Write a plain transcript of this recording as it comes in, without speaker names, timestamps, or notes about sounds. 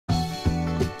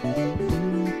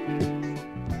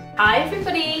Hi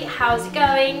everybody, how's it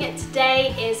going?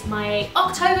 Today is my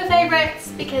October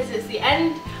favourites because it's the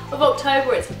end of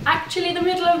October, it's actually the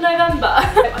middle of November.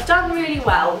 I've done really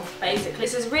well basically.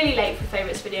 This is really late for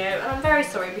favourites video and I'm very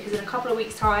sorry because in a couple of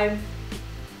weeks time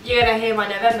you're going to hear my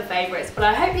November favourites, but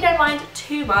I hope you don't mind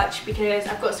too much because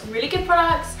I've got some really good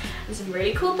products and some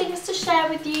really cool things to share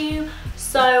with you.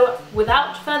 So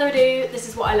without further ado, this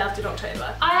is what I loved in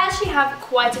October. I actually have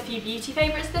quite a few beauty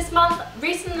favourites this month.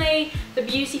 Recently the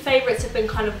beauty favourites have been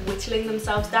kind of whittling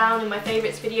themselves down in my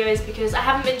favourites videos because I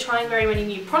haven't been trying very many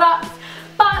new products,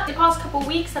 but the past couple of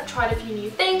weeks I've tried a few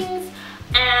new things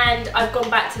and I've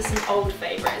gone back to some old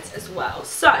favourites as well.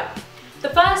 So the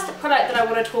first product that I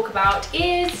want to talk about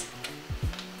is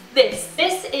this.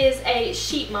 This is a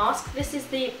sheet mask. This is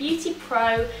the Beauty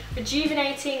Pro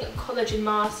Rejuvenating Collagen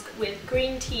Mask with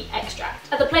green tea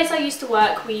extract. At the place I used to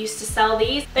work, we used to sell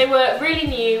these. They were really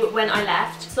new when I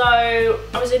left, so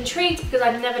I was intrigued because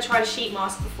I'd never tried a sheet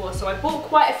mask before, so I bought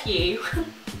quite a few.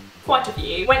 Quite a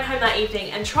few. Went home that evening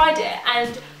and tried it,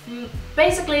 and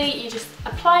basically you just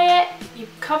apply it, you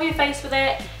cover your face with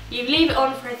it, you leave it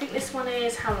on for, I think this one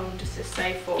is, how long does this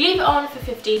say for? You leave it on for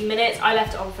 15 minutes. I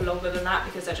left it on for longer than that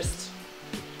because it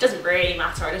doesn't really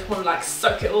matter. I just want to like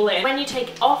soak it all in. When you take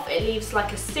it off, it leaves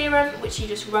like a serum which you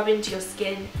just rub into your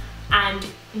skin, and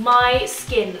my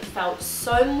skin felt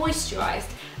so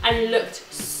moisturised and looked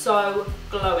so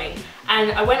glowing.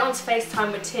 And I went on to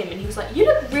FaceTime with Tim and he was like, "You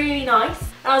look really nice."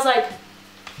 And I was like,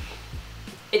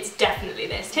 it's definitely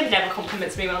this. Tim never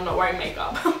compliments me when I'm not wearing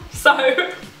makeup. So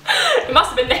it must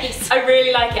have been this. I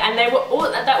really like it, and they're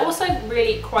also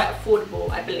really quite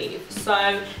affordable, I believe.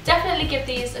 So definitely give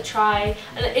these a try.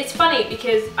 And it's funny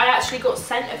because I actually got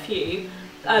sent a few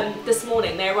this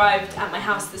morning. They arrived at my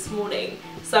house this morning.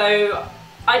 So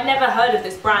I'd never heard of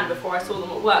this brand before I saw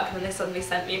them at work, and then they suddenly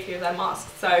sent me a few of their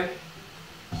masks. So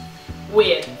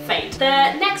weird fate.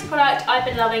 The next product I've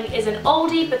been loving is an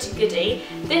oldie but a goodie.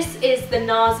 This is the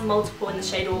NARS Multiple in the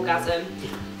shade Orgasm.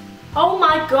 Oh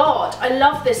my god, I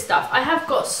love this stuff. I have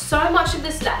got so much of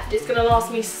this left, it's going to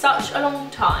last me such a long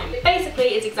time. Basically,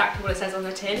 it's exactly what it says on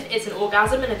the tin. It's an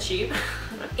orgasm in a tube.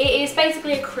 It is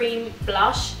basically a cream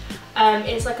blush.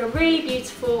 It's like a really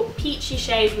beautiful peachy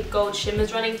shade with gold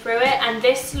shimmers running through it, and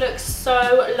this looks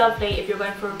so lovely if you're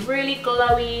going for a really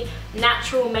glowy,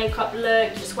 natural makeup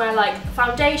look. Just wear like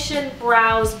foundation,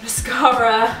 brows,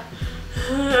 mascara.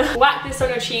 Whack this on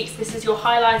your cheeks. This is your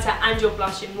highlighter and your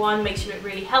blush in one. Makes you look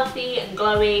really healthy and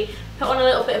glowy. Put on a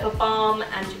little bit of a balm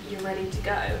and you're ready to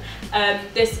go.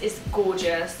 This is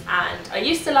gorgeous and I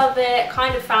used to love it,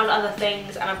 kind of found other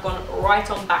things, and I've gone right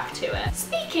on back to it.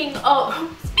 Speaking of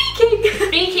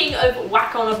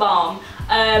whack on a balm,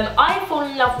 I've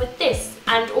fallen in love with this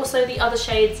and also the other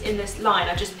shades in this line.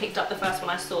 I just picked up the first one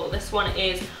I saw. This one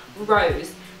is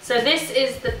Rose. So this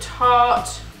is the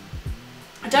Tarte,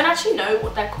 I don't actually know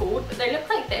what they're called, but they look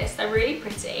like this. They're really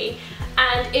pretty,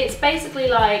 and it's basically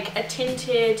like a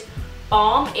tinted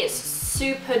balm. It's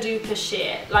super duper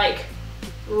sheer, like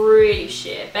really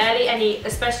sheer. Barely any,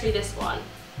 especially this one,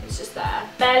 it's just there.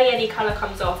 Barely any colour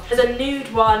comes off. There's a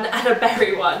nude one and a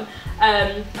berry one.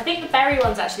 I think the berry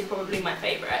one's actually probably my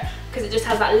favourite because it just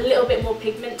has that little bit more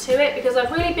pigment to it, because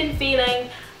I've really been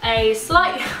feeling a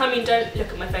slight, I mean, don't look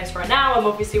at my face right now, I'm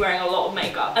obviously wearing a lot of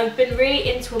makeup. I've been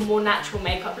really into a more natural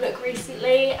makeup look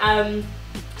recently,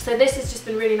 so this has just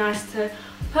been really nice to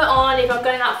put on if I'm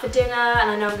going out for dinner and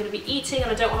I know I'm going to be eating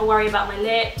and I don't want to worry about my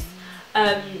lips.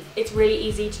 It's really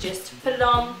easy to just put it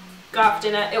on, go out for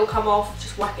dinner, it'll come off,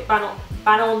 just whack it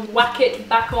whack it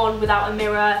back on without a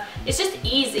mirror. It's just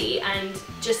easy and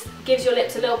just gives your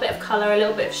lips a little bit of colour, a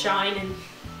little bit of shine, and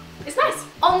it's nice.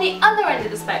 On the other end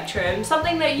of the spectrum,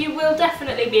 something that you will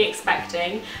definitely be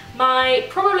expecting,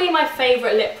 probably my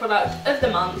favourite lip product of the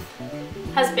month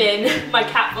has been my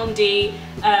Kat Von D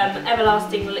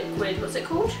Everlasting Liquid, what's it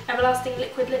called? Everlasting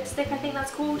Liquid Lipstick, I think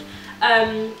that's called,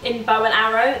 in Bow and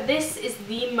Arrow. This is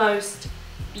the most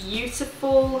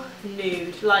beautiful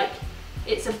nude, like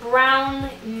it's a brown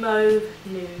mauve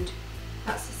nude.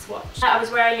 That's the swatch. I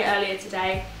was wearing it earlier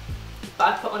today, but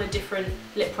I put on a different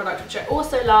lip product which I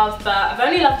also love, but I've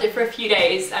only loved it for a few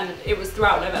days and it was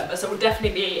throughout November, so it will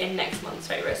definitely be in next month's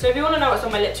favourite. So if you want to know what's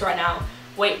on my lips right now,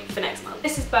 wait for next month.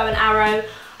 This is Bow and Arrow.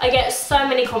 I get so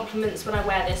many compliments when I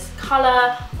wear this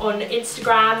colour on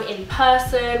Instagram, in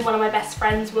person. One of my best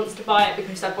friends wants to buy it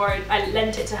because I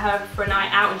lent it to her for a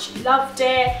night out and she loved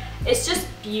it. It's just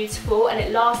beautiful and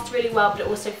it lasts really well, but it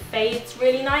also fades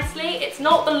really nicely. It's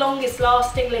not the longest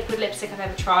lasting liquid lipstick I've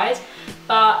ever tried,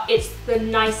 but it's the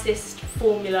nicest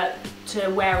formula to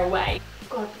wear away.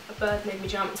 God, a bird made me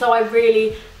jump. So I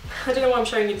really I don't know why I'm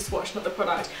showing you the swatch, not the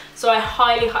product. So I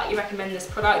highly, highly recommend this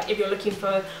product if you're looking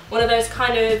for one of those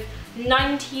kind of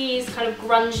 90s kind of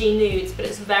grungy nudes, but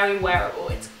it's very wearable.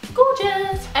 It's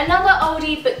gorgeous. Another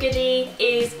oldie but goodie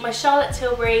is my Charlotte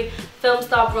Tilbury Film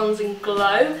Star Bronze and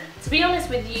Glow. To be honest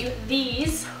with you,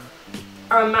 these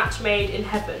are a match made in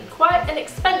heaven. Quite an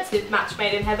expensive match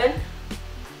made in heaven,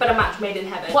 but a match made in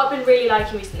heaven. What I've been really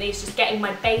liking recently is just getting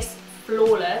my base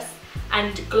flawless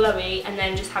and glowy, and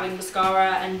then just having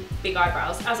mascara and big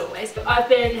eyebrows, as always. I've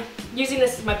been using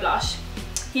this as my blush.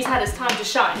 He's had his time to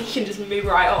shine, he can just move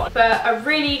right on. But a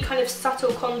really kind of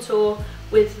subtle contour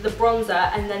with the bronzer,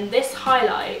 and then this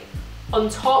highlight on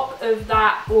top of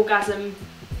that Orgasm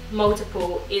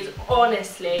Multiple is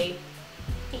honestly,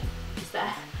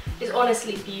 is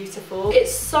honestly beautiful.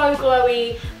 It's so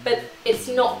glowy, but it's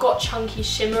not got chunky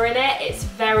shimmer in it. It's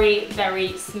very,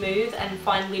 very smooth and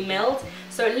finely milled.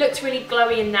 So it looks really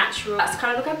glowy and natural. That's the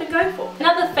kind of look I've been going for.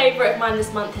 Another favourite of mine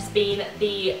this month has been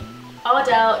the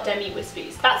Ardell Demi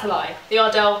Wispies. That's a lie. The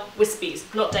Ardell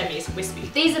Wispies, not Demis,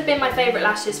 Wispies. These have been my favourite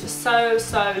lashes for so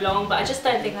long, but I just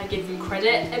don't think I give them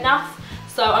credit enough.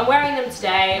 So I'm wearing them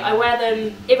today. I wear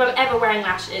them, if I'm ever wearing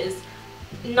lashes,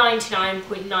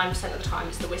 99.9% of the time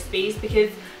it's the Wispies, because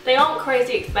they aren't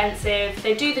crazy expensive,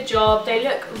 they do the job, they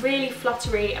look really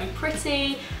fluttery and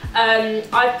pretty.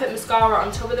 I've put mascara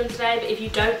on top of them today, but if you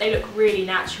don't, they look really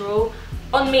natural.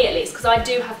 On me at least, because I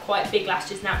do have quite big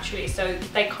lashes naturally, so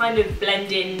they kind of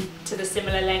blend in to the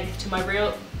similar length to my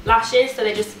real lashes, so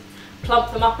they just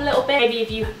plump them up a little bit. Maybe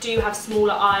if you do have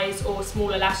smaller eyes or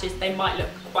smaller lashes, they might look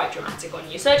quite dramatic on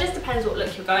you. So it just depends what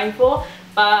look you're going for,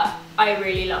 but I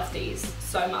really love these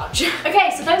so much.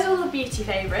 Okay, so those are all the beauty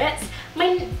favourites. I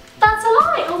mean, that's a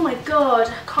lie! Oh my god,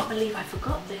 I can't believe I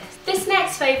forgot this. This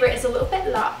next favourite is a little bit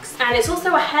luxe, and it's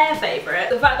also a hair favourite.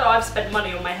 The fact that I've spent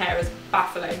money on my hair is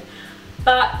baffling.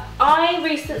 But I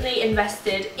recently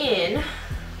invested in,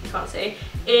 you can't see,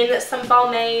 in some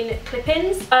Balmain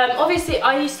clip-ins. Obviously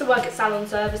I used to work at Salon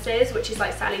Services, which is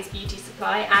like Sally's beauty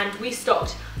supply, and we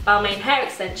stocked Balmain hair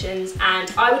extensions,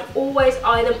 and I would always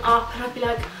eye them up and I'd be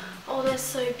like, oh, they're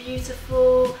so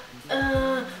beautiful, but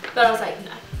I was like,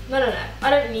 no, I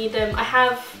don't need them. I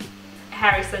have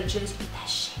hair extensions, they're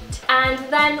shit. And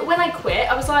then when I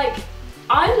quit, I was like,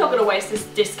 I'm not gonna waste this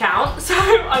discount, so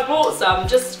I bought some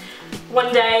just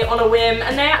one day on a whim,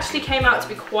 and they actually came out to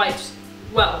be quite,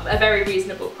 well, a very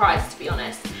reasonable price, to be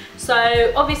honest.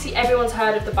 So obviously everyone's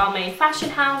heard of the Balmain Fashion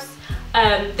House.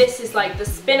 This is like the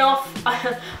spin-off.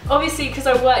 Obviously, because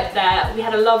I worked there, we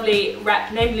had a lovely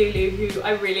rep named Lulu who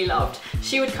I really loved.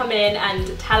 She would come in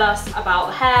and tell us about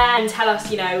the hair and tell us,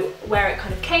 you know, where it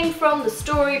kind of came from, the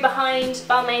story behind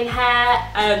Balmain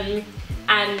hair,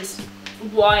 and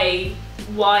why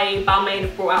Balmain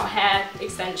have brought out hair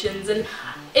extensions. And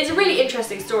it's a really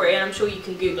interesting story, and I'm sure you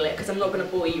can Google it because I'm not going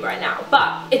to bore you right now.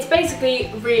 But it's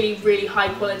basically really, really high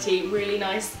quality, really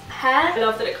nice hair. I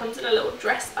love that it comes in a little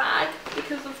dress bag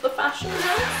because of the fashion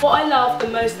house. What I love the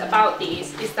most about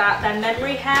these is that they're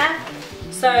memory hair.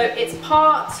 So it's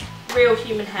part real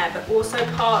human hair, but also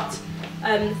part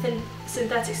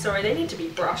synthetic. Sorry, they need to be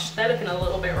brushed. They're looking a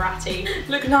little bit ratty.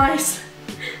 Look nice.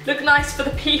 Look nice for the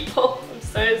people.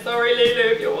 So sorry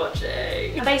Lulu if you're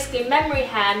watching. Basically memory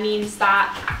hair means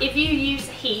that if you use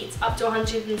heat up to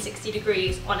 160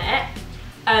 degrees on it,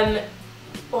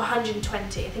 or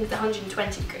 120, I think it's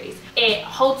 120 degrees, it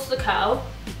holds the curl,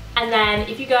 and then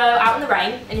if you go out in the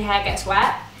rain and your hair gets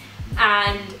wet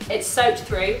and it's soaked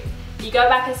through, you go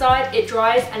back inside, it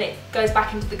dries and it goes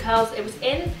back into the curls it was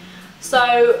in.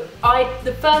 So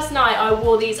the first night I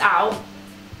wore these out,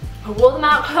 I wore them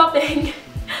out clubbing,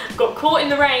 got caught in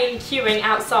the rain queuing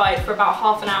outside for about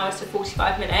half an hour to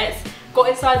 45 minutes, got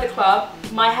inside the club,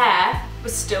 my hair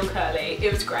was still curly,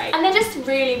 it was great. And they're just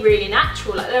really, really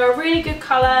natural, like they're a really good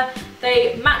colour,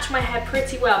 they match my hair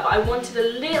pretty well, but I wanted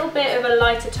a little bit of a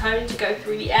lighter tone to go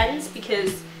through the ends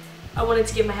because I wanted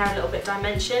to give my hair a little bit of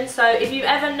dimension. So if you've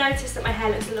ever noticed that my hair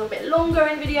looks a little bit longer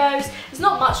in videos, it's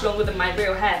not much longer than my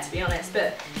real hair to be honest,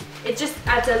 but it just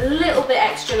adds a little bit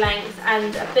extra length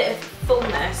and a bit of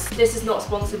fullness. This is not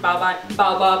sponsored by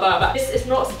This is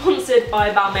not sponsored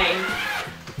by Balmain.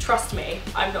 Trust me,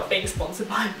 I'm not being sponsored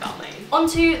by Balmain. On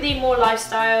to the more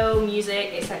lifestyle,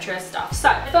 music, etc. stuff.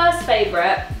 So, first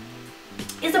favourite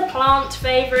is a plant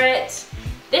favourite.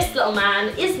 This little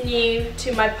man is new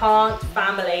to my plant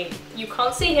family. You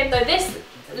can't see him though. This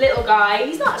little guy,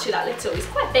 he's not actually that little, he's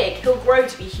quite big. He'll grow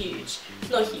to be huge.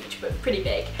 Not huge, but pretty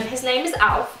big. And his name is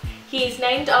Alf. He's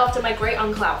named after my great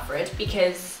uncle Alfred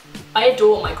because I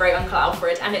adore my great uncle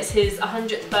Alfred, and it's his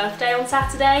 100th birthday on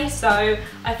Saturday, so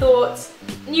I thought,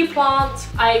 new plant,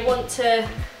 I want to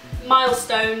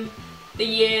milestone the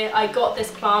year I got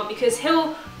this plant because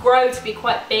he'll grow to be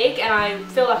quite big and I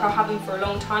feel like I'll have him for a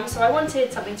long time, so I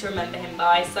wanted something to remember him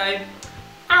by. So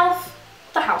Alf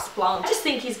the houseplant. I just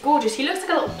think he's gorgeous. He looks like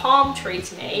a little palm tree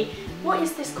to me. What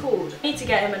is this called? I need to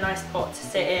get him a nice pot to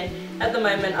sit in. At the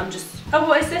moment I'm just, oh,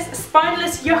 what is this? A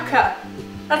spineless yucca.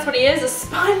 That's what he is, a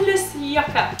spineless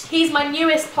yucca. He's my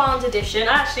newest plant addition.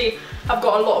 Actually, I've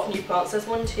got a lot of new plants. There's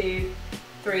 1, 2,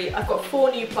 3. I've got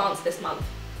 4 new plants this month.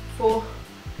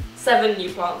 7 new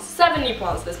plants. 7 new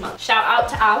plants this month. Shout out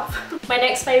to Alf. My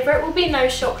next favourite will be no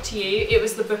shock to you. It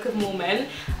was the Book of Mormon.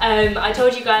 I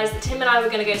told you guys that Tim and I were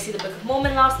going to go see the Book of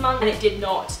Mormon last month and it did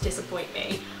not disappoint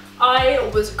me. I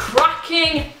was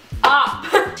cracking up.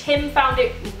 Tim found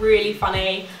it really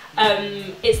funny.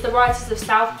 It's the writers of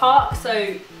South Park, so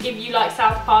if you like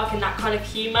South Park and that kind of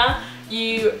humour,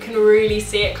 you can really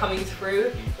see it coming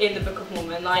through in the Book of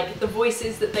Mormon. Like the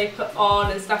voices that they put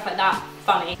on and stuff like that,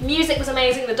 funny. Music was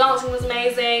amazing, the dancing was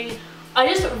amazing. I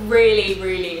just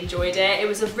really enjoyed it. It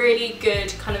was a really good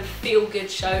kind of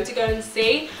feel-good show to go and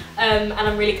see, and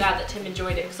I'm really glad that Tim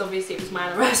enjoyed it because obviously it was my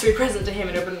anniversary present to him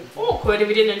and it would have been awkward if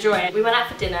we didn't enjoy it. We went out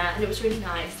for dinner and it was really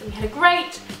nice and we had a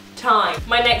great time.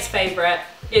 My next favourite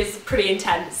is pretty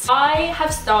intense. I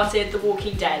have started The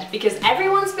Walking Dead because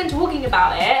everyone's been talking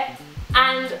about it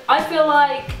and I feel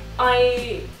like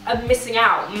I am missing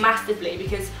out massively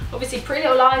because obviously Pretty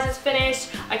Little Lies is finished.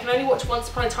 I can only watch Once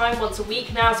Upon a Time once a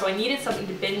week now, so I needed something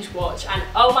to binge watch, and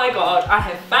oh my god, I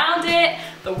have found it!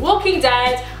 The Walking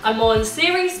Dead. I'm on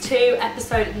series 2,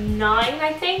 episode 9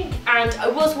 I think, and I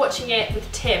was watching it with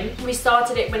Tim. We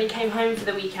started it when he came home for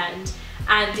the weekend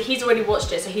and he's already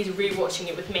watched it, so he's re-watching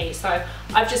it with me. So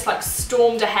I've just like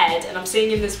stormed ahead and I'm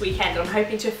seeing him this weekend and I'm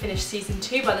hoping to have finished season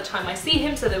 2 by the time I see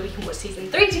him so that we can watch season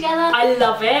 3 together. I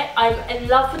love it. I'm in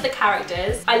love with the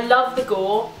characters. I love the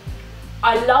gore.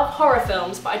 I love horror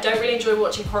films, but I don't really enjoy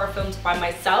watching horror films by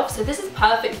myself, so this is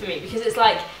perfect for me because it's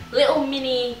like little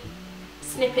mini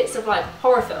snippets of like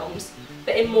horror films,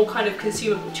 but in more kind of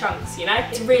consumable chunks, you know?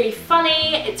 It's really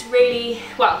funny, it's really,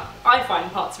 well, I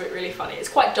find parts of it really funny. It's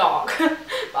quite dark, but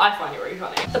I find it really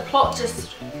funny. The plot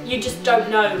just, you just don't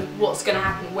know what's gonna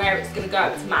happen, where it's gonna go,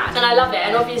 it's mad. And I love it,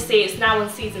 and obviously it's now on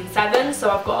season 7, so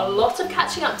I've got a lot of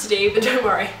catching up to do, but don't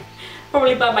worry.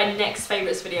 Probably by my next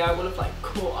favourites video I will have like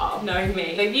caught up, knowing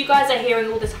me. So if you guys are hearing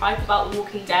all this hype about The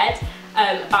Walking Dead,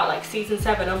 about like season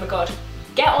 7, oh my god,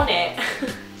 get on it.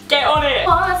 Get on it!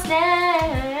 What's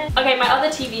next? Okay, my other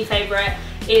TV favourite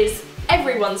is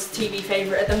everyone's TV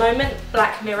favourite at the moment,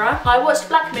 Black Mirror. I watched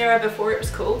Black Mirror before it was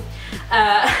cool,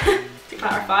 to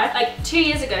clarify. Like 2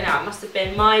 years ago now it must have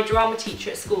been, my drama teacher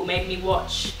at school made me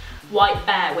watch White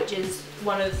Bear, which is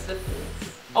one of the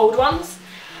old ones.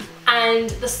 And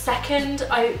the second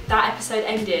that episode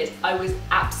ended, I was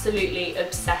absolutely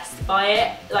obsessed by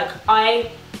it. Like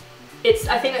I think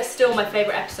that's still my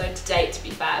favourite episode to date, to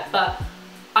be fair, but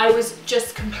I was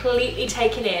just completely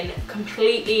taken in,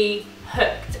 completely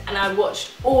hooked, and I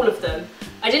watched all of them.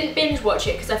 I didn't binge watch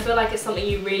it because I feel like it's something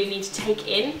you really need to take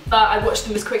in, but I watched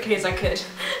them as quickly as I could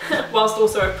whilst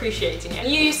also appreciating it. A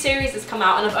new series has come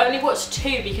out and I've only watched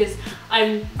 2 because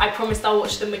I promised I'll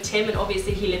watch them with Tim, and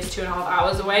obviously he lives 2.5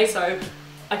 hours away, so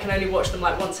I can only watch them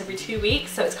like once every 2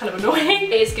 weeks, so it's kind of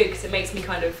annoying. It is good because it makes me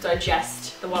kind of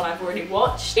digest the one I've already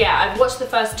watched. Yeah, I've watched the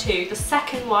first 2. The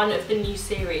second one of the new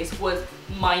series was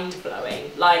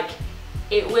mind-blowing. Like,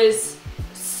 it was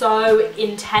so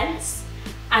intense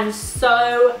and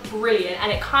so brilliant,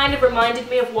 and it kind of reminded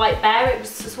me of White Bear. It was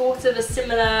sort of a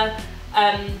similar,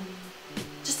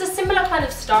 just a similar kind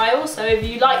of style, so if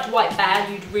you liked White Bear,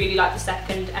 you'd really like the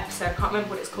second episode. I can't remember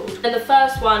what it's called. And the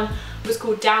first one was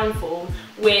called Downfall,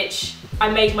 which I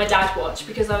made my dad watch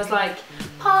because I was like,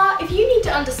 Pa, if you need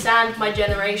to understand my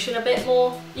generation a bit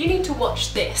more, you need to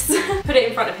watch this. Put it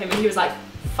in front of him and he was like,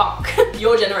 fuck,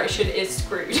 your generation is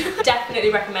screwed.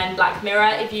 Definitely recommend Black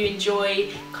Mirror if you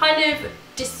enjoy kind of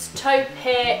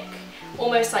dystopic,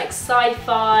 almost like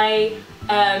sci-fi,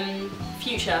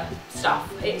 future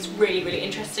stuff. It's really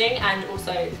interesting and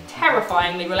also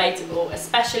terrifyingly relatable,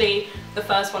 especially the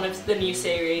first one of the new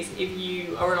series. If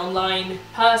you are an online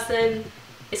person,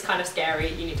 it's kind of scary,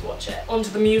 you need to watch it. On to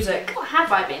the music. What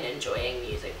have I been enjoying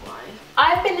music-wise?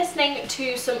 I've been listening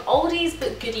to some oldies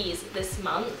but goodies this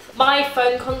month. My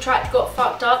phone contract got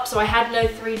fucked up, so I had no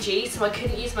 3G, so I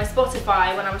couldn't use my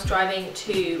Spotify when I was driving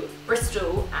to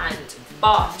Bristol and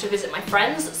Bath to visit my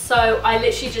friends, so I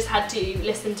literally just had to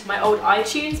listen to my old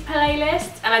iTunes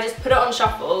playlist, and I just put it on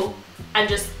shuffle and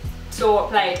just saw what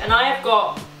played. And I have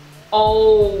got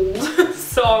old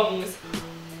songs,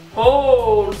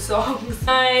 old songs.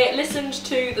 I listened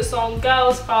to the song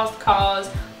Girls Fast Cars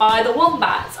by the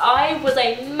Wombats. I was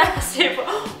a massive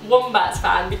Wombats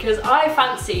fan because I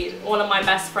fancied one of my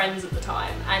best friends at the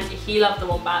time and he loved the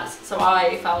Wombats, so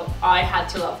I felt I had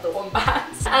to love the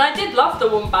Wombats. And I did love the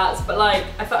Wombats, but like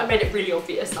I felt I made it really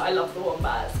obvious that I love the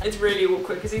Wombats. It's really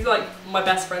awkward because he's like my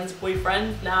best friend's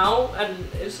boyfriend now and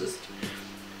it's just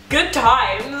good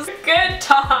times. Good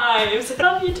times.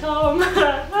 Love you, Tom.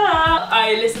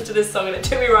 I listened to this song and it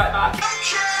took me right back.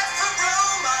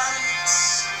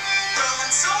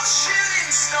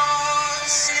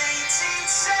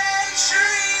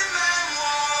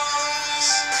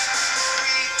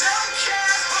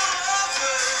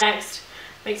 Next,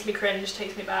 makes me cringe,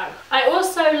 takes me back. I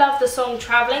also love the song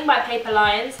Travelling by Paper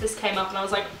Lions. This came up and I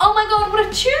was like, oh my god, what a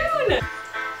tune! The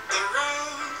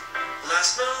road,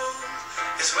 last known,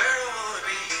 is where I wanna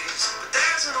be. But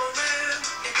there's an old man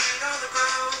eating on the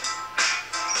ground.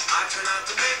 I try not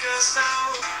to make a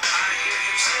sound. I hear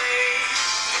him say,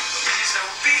 please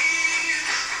don't be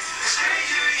a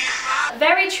stranger in my...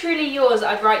 Very Truly Yours,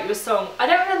 I'd Write You a Song. I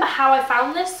don't remember how I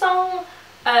found this song.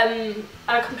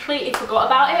 I completely forgot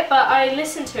about it, but I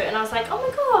listened to it and I was like, oh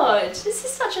my god, this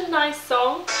is such a nice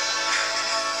song.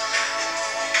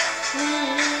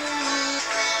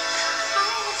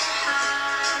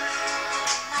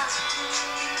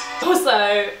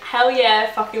 Also, Hell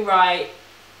Yeah, Fucking Right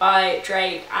by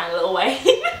Drake and Lil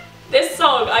Wayne. This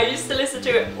song, I used to listen to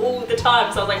it all the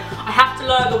time, so I was like, I have to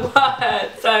learn the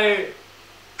words. So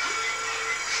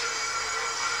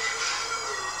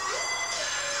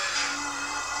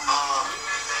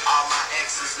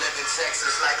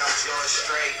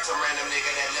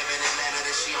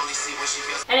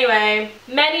anyway,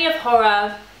 Many of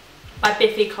Horror by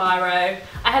Biffy Clyro.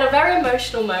 I had a very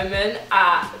emotional moment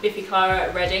at Biffy Clyro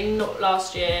at Reading, not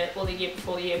last year or the year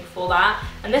before that,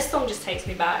 and this song just takes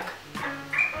me back. You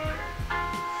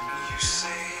say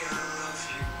I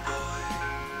love you, boy.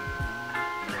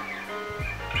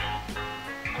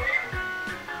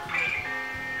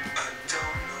 I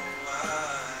don't know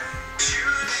why.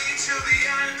 Surely till the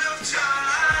end of time.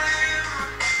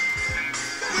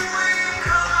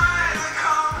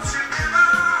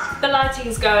 The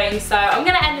lighting's going, so I'm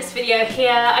gonna end this video here.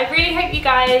 I really hope you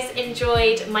guys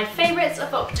enjoyed my favourites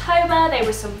of October. They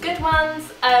were some good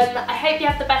ones. I hope you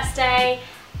have the best day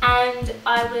and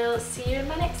I will see you in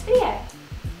my next video.